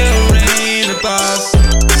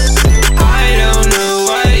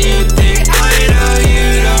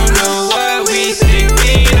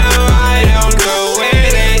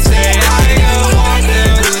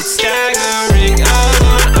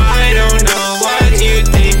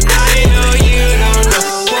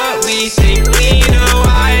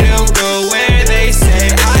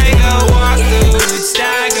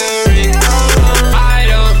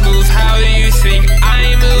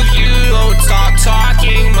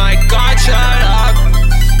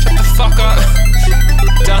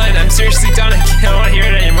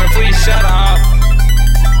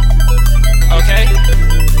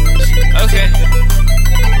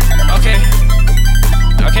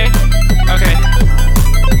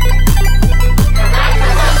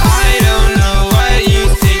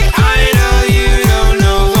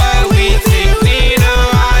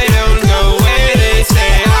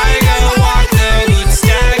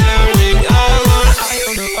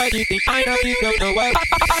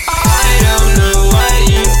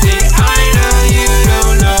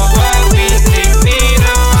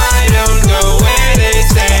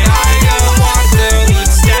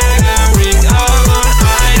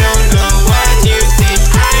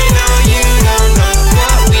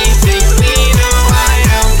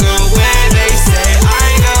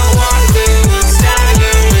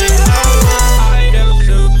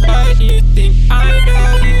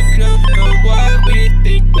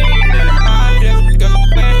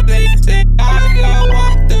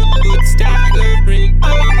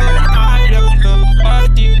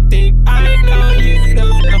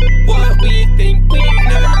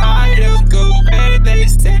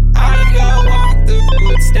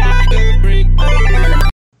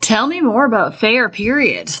 Tell me more about Thayer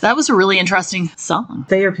Period. That was a really interesting song.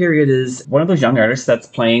 Thayer Period is one of those young artists that's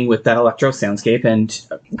playing with that electro soundscape and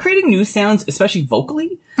creating new sounds, especially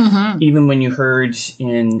vocally. Mm-hmm. Even when you heard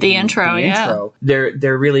in the intro,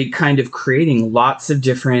 they're really kind of creating lots of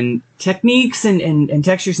different techniques and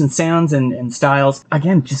textures and sounds and styles.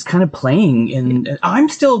 Again, just kind of playing. And I'm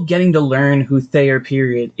still getting to learn who Thayer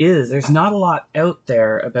Period is. There's not a lot out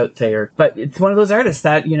there about Thayer, but it's one of those artists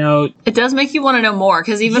that, you know... It does make you want to know more,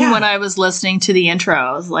 because even when I was listening to the intro,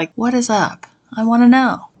 I was like, what is up? I want to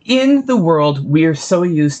know. In the world, we are so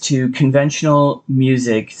used to conventional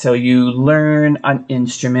music. So you learn an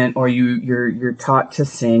instrument or you're taught to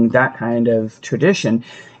sing, that kind of tradition.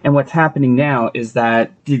 And what's happening now is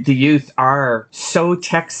that the youth are so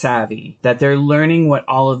tech savvy that they're learning what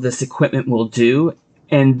all of this equipment will do.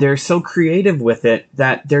 And they're so creative with it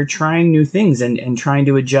that they're trying new things and trying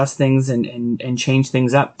to adjust things and change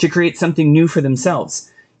things up to create something new for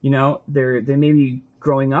themselves. You know, they may be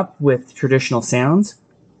growing up with traditional sounds,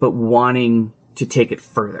 but wanting to take it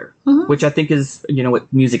further, which I think is, you know,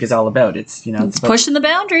 what music is all about. It's, you know, it's pushing the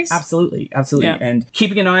boundaries. Absolutely. Yeah. And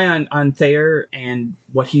keeping an eye on Thayer and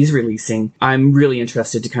what he's releasing. I'm really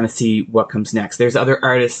interested to kind of see what comes next. There's other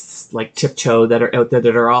artists like Tiptoe that are out there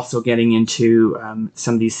that are also getting into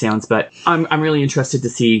some of these sounds, but I'm really interested to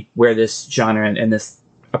see where this genre and this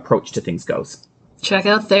approach to things goes. Check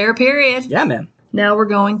out Thayer Period. Yeah, man. Now we're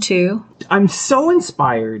going to... I'm so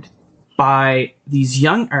inspired by these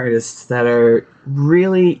young artists that are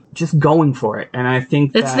really just going for it. And I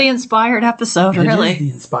think it's the inspired episode, really. It is the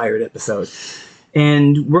inspired episode.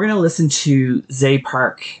 And we're going to listen to Zay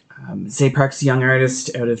Park. Zay Park's a young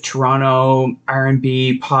artist out of Toronto,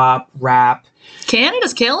 R&B, pop, rap.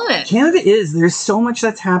 Canada's killing it. Canada is. There's so much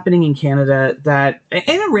that's happening in Canada that,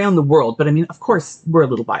 and around the world. But I mean, of course, we're a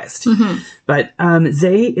little biased. Mm-hmm. But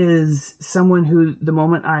Zay is someone who, the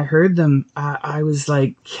moment I heard them, I was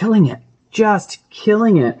like killing it. Just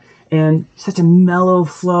killing it. And such a mellow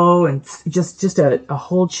flow and just a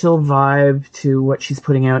whole chill vibe to what she's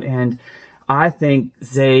putting out. And I think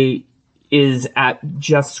Zay is at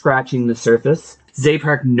just scratching the surface. Zay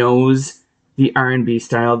Park knows the R&B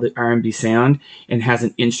style, the R&B sound, and has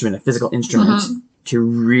an instrument, a physical instrument, to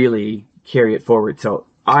really carry it forward. So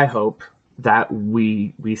I hope that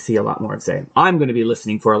we see a lot more of Zay. I'm going to be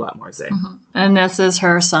listening for a lot more of Zay. Mm-hmm. And this is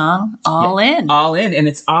her song, All In. All In. And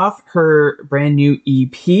it's off her brand new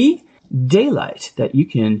EP, Daylight, that you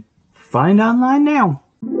can find online now.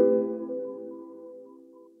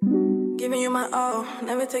 Giving you my all,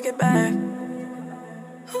 never take it back.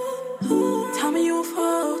 Tell me you will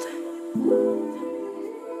fold.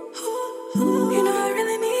 You know I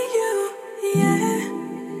really need you, yeah.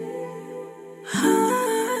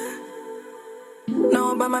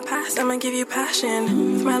 Know about my past, I'ma give you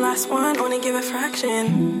passion. With my last one, only give a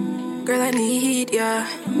fraction. Girl, I need ya,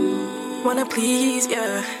 wanna please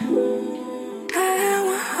ya. I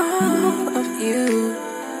want all of you.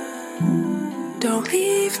 Don't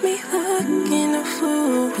leave me looking a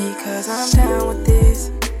fool, because I'm down with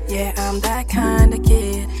this. Yeah, I'm that kind of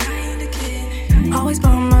kid. Always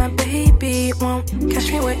bum my baby, won't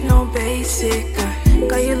catch me with no basic.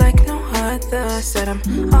 Got you like no other. Said I'm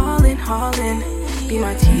all in, all in. Be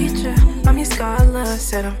my teacher, I'm your scholar.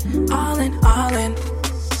 Said I'm all in, all in.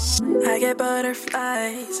 I get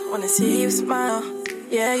butterflies, wanna see you smile.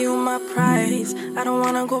 Yeah, you my prize. I don't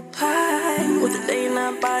wanna go by with the day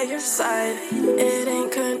not by your side. It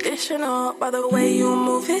ain't conditional, by the way you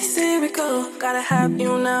move, it's lyrical. Gotta have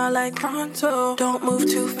you now like pronto. Don't move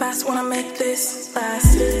too fast, wanna make this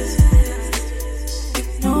last. You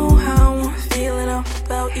know how I'm feeling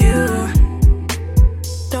about you.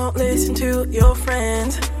 Don't listen to your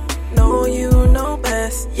friends. Know you know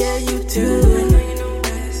best, yeah you do.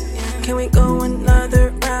 Can we go another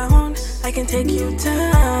round? I can take you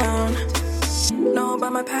down. Know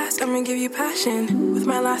about my past, I'ma give you passion. With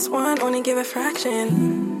my last one, only give a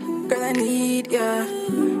fraction. Girl, I need ya,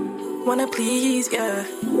 wanna please ya.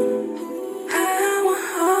 I want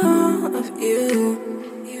all of you.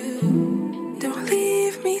 Don't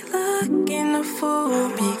leave me looking a fool,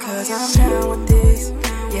 because I'm down with this.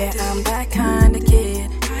 Yeah, I'm that kind of kid.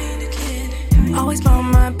 Always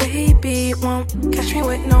bum my baby, won't catch me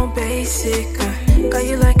with no basic. Got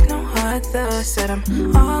you like no other. Said I'm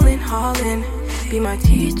all in, all in. Be my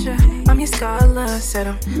teacher, I'm your scholar. Said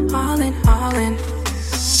I'm all in, all in.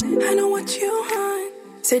 I know what you want.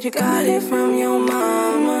 Said you got it from your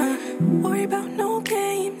mama. Worry about no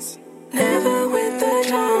games, never with the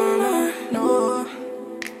drama, no.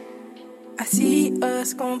 I see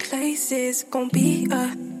us going places, gon' be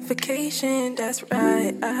a vacation, that's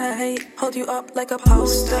right. I hold you up like a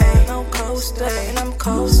poster, no coaster, and I'm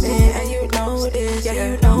coasting, and you know this, yeah,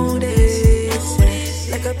 you know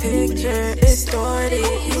this. Like a picture, distorted,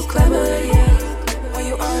 you clever, yeah. When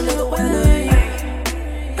you under the weather,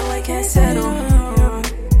 yeah. No, I can't settle.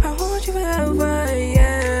 I want you forever,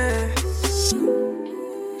 yeah.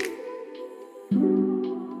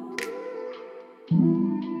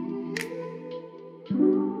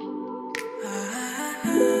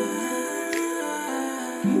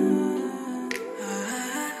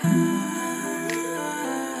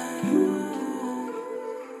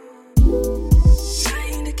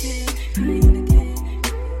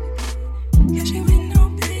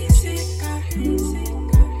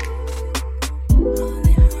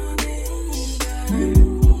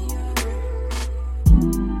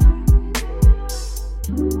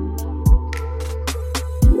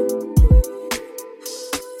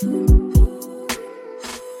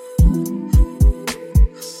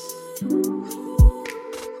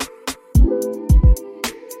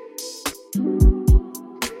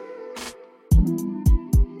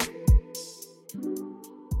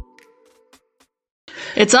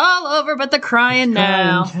 It's all over but the crying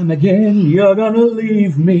now. Time again, you're gonna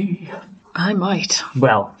leave me. I might.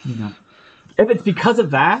 Well, you know, if it's because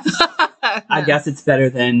of that, I guess it's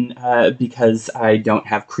better than because I don't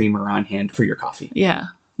have creamer on hand for your coffee. Yeah.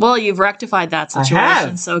 Well, you've rectified that I situation,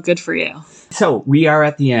 have. so good for you. So we are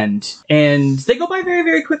at the end, and they go by very,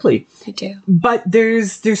 very quickly. They do. But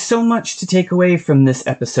there's so much to take away from this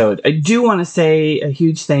episode. I do want to say a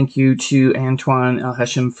huge thank you to Antoine El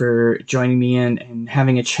Hesham for joining me in and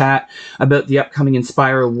having a chat about the upcoming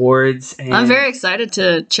Inspire Awards. And I'm very excited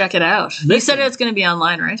to check it out. You said it's going to be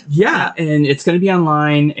online, right? Yeah, and it's going to be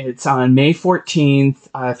online. It's on May 14th.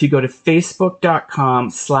 If you go to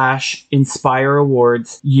facebook.com/Inspire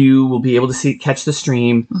Awards, you will be able to catch the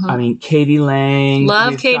stream. I mean, Katie Lang.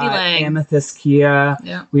 Love we've Katie got Lang. Amethyst Kia.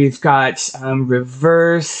 Yeah. We've got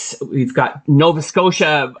Reverse. We've got Nova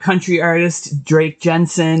Scotia country artist Drake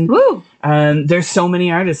Jensen. Woo! There's so many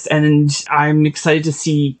artists, and I'm excited to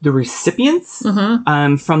see the recipients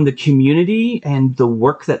from the community and the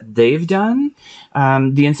work that they've done.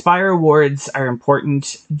 The Inspire Awards are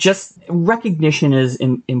important. Just recognition is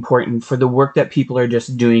important for the work that people are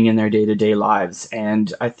just doing in their day-to-day lives.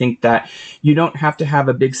 And I think that you don't have to have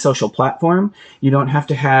a big social platform. You don't have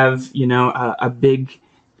to have, a big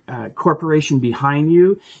corporation behind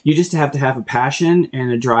you. You just have to have a passion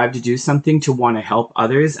and a drive to do something, to want to help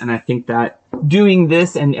others. And I think that doing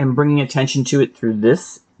this and bringing attention to it through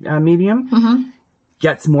this medium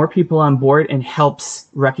gets more people on board and helps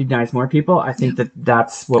recognize more people. I think that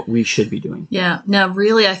that's what we should be doing. Yeah. Now,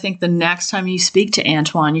 really, I think the next time you speak to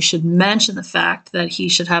Antoine, you should mention the fact that he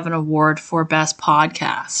should have an award for Best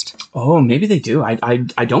Podcast. Oh, maybe they do. I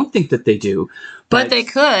don't think that they do. But they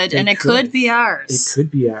could, and it could be ours. It could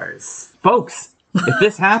be ours. Folks, if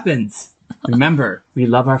this happens, remember, we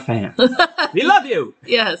love our fans. We love you.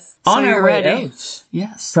 Yes. On So our you're way ready. out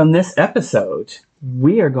Yes. from this episode,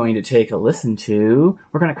 we are going to take a listen to,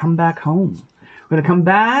 we're going to come back home. We're going to come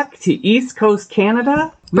back to East Coast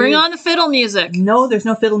Canada. Bring on the fiddle music. No, there's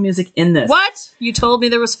no fiddle music in this. What? You told me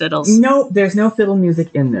there was fiddles. No, there's no fiddle music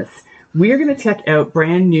in this. We are going to check out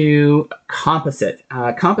brand new Composite.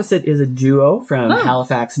 Composite is a duo from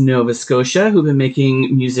Halifax, Nova Scotia, who've been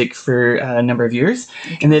making music for a number of years.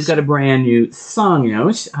 And they've got a brand new song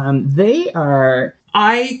out.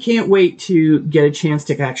 I can't wait to get a chance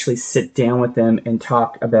to actually sit down with them and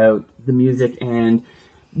talk about the music and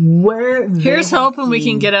where. Here's hoping we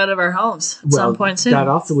can get out of our homes at some point soon. That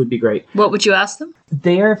also would be great. What would you ask them?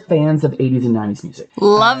 They are fans of 80s and 90s music.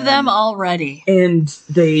 Love them already. And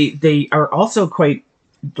they are also quite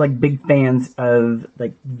big fans of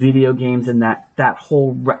video games and that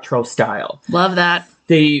whole retro style. Love that.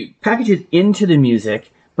 They package it into the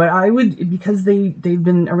music, but I would, because they've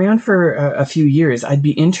been around for a few years, I'd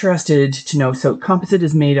be interested to know. So Composite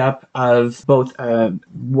is made up of both,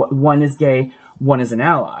 one is gay, one is an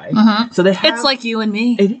ally. So they have, It's like you and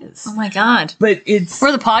me. It is. Oh my God. But it's...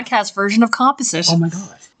 We're the podcast version of Composite. Oh my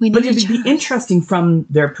God. But it would be interesting from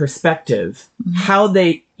their perspective how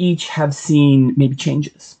they each have seen maybe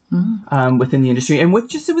changes within the industry and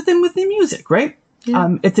within music, right?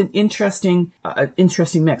 Yeah. It's an interesting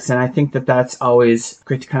mix, and I think that's always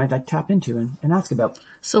great to kind of tap into and ask about.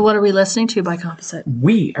 So what are we listening to by Composite?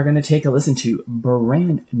 We are going to take a listen to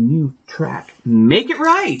brand new track, Make It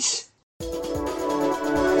Right.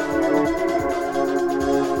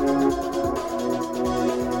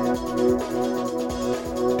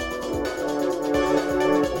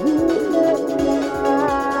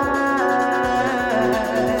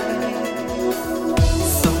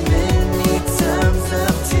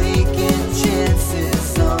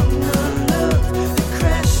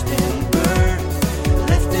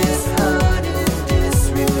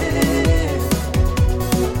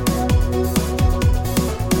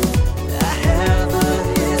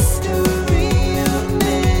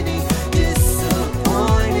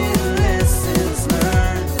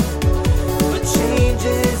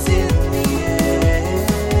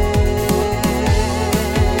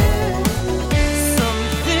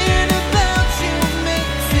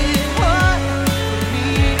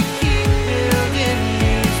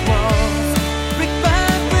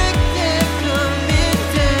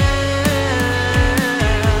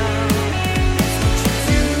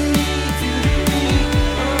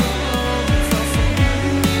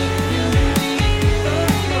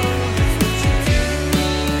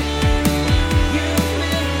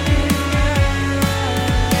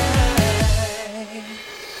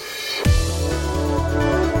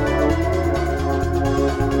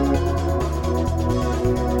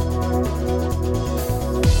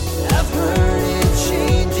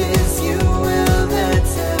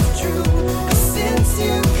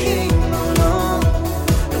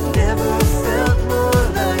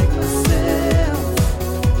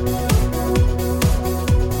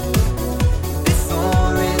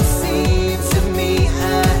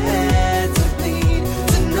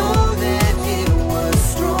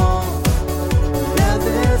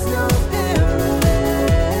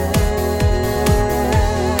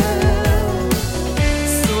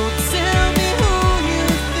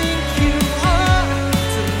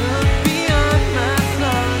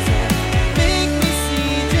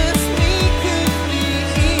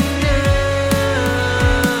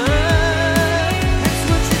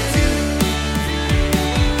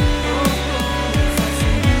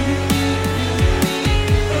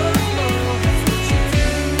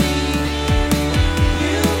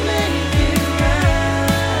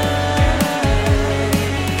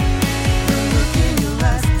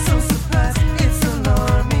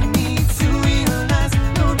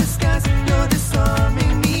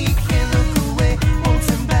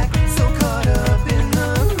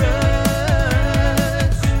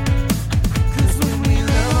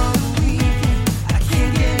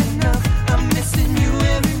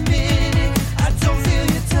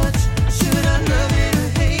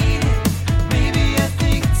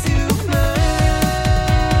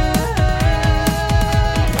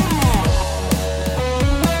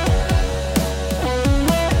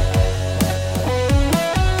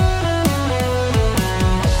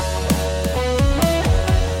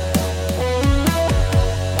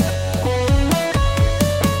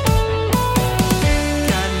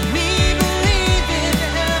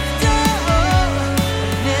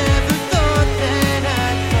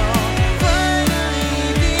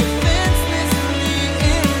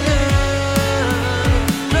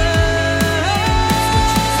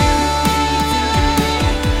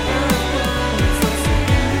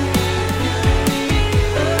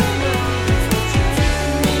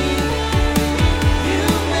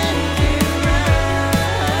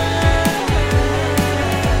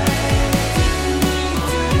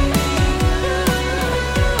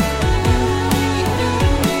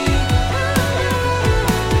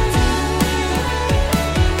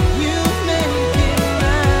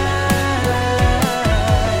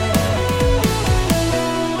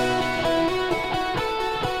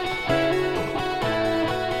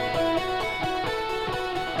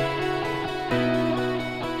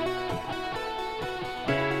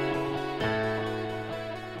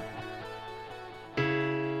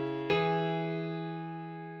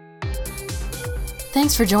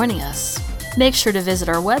 Thanks for joining us. Make sure to visit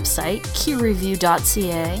our website,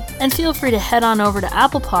 qreview.ca, and feel free to head on over to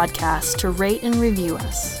Apple Podcasts to rate and review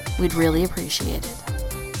us. We'd really appreciate it.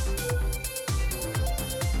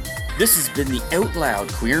 This has been the Out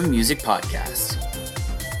Loud Queer Music Podcast.